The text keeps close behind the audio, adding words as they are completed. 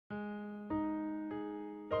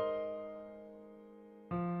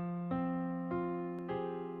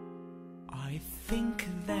think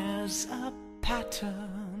there's a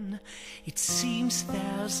pattern. It seems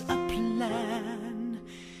there's a plan.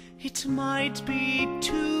 It might be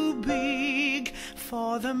too big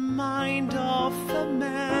for the mind of a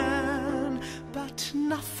man, but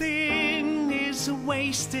nothing is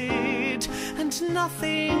wasted and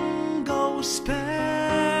nothing goes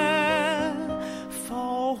spare.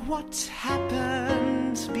 For what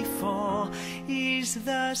happened before is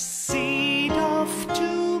the seed of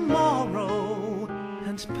tomorrow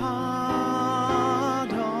and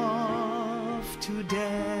part of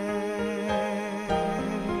today.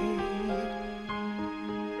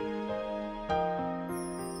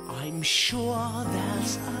 I'm sure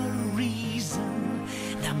there's a reason,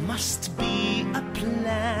 there must be a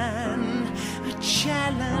plan, a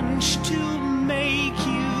challenge to make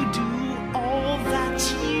you do all that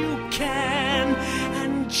you can,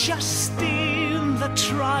 and just in the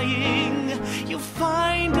trying you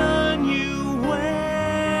find a new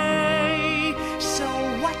way. So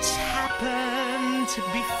what happened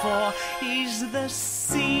before is the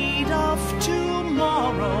seed of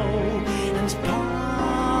tomorrow and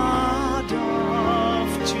part of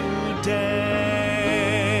today.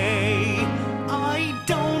 I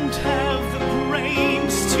don't have the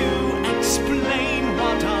brains to explain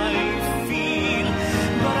what I feel,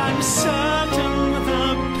 but I'm certain the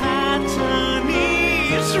pattern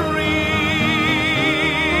is real.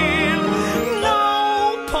 No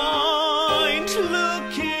point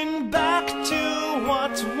looking back to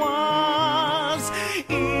what was.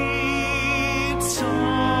 It's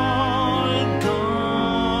all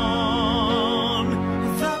gone.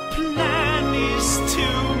 The plan is to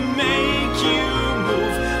make you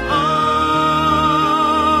move on.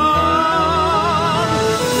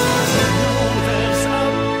 There's a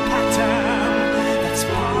pattern that's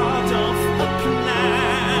part of a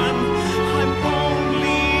plan. I'm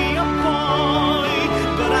only a boy,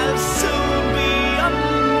 but I'll soon be a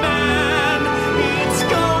man. It's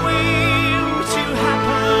going to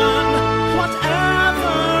happen,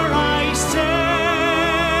 whatever I say.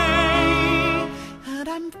 And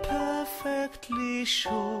I'm perfectly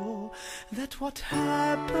sure that what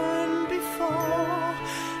happened